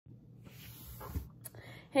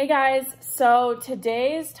Hey guys, so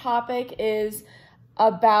today's topic is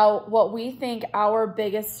about what we think our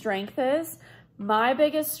biggest strength is. My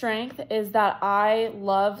biggest strength is that I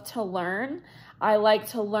love to learn. I like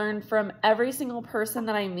to learn from every single person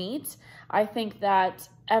that I meet. I think that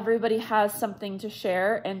everybody has something to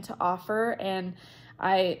share and to offer, and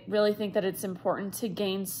I really think that it's important to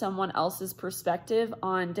gain someone else's perspective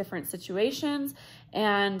on different situations,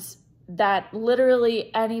 and that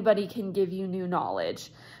literally anybody can give you new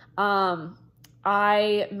knowledge.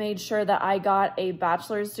 I made sure that I got a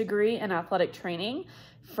bachelor's degree in athletic training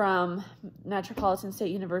from Metropolitan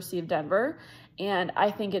State University of Denver. And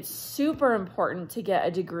I think it's super important to get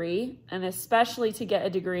a degree, and especially to get a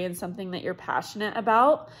degree in something that you're passionate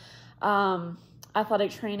about.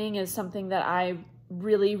 Athletic training is something that I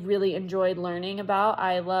really enjoyed learning about.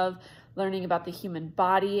 I love learning about the human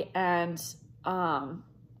body and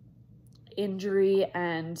injury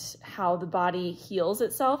and how the body heals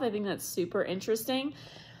itself. I think that's super interesting.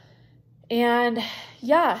 And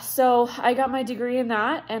yeah, so I got my degree in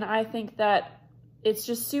that, and I think that it's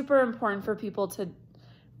just super important for people to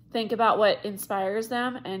think about what inspires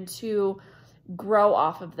them and to grow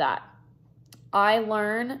off of that. I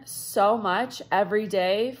learn so much every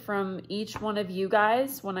day from each one of you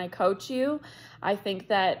guys when I coach you. I think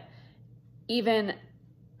that even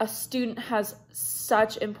a student has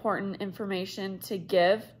such important information to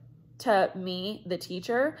give to me, the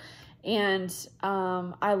teacher. And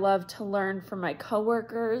I love to learn from my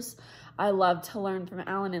coworkers. I love to learn from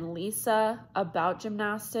Alan and Lisa about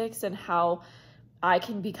gymnastics and how I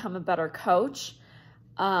can become a better coach.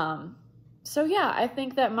 So yeah, I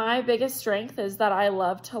think that my biggest strength is that I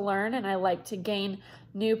love to learn, and I like to gain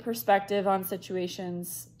new perspective on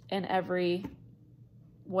situations in every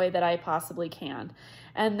way that I possibly can.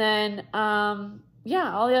 And then,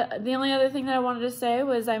 yeah, the only other thing that I wanted to say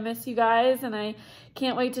was I miss you guys, and I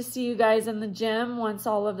can't wait to see you guys in the gym once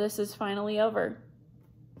all of this is finally over.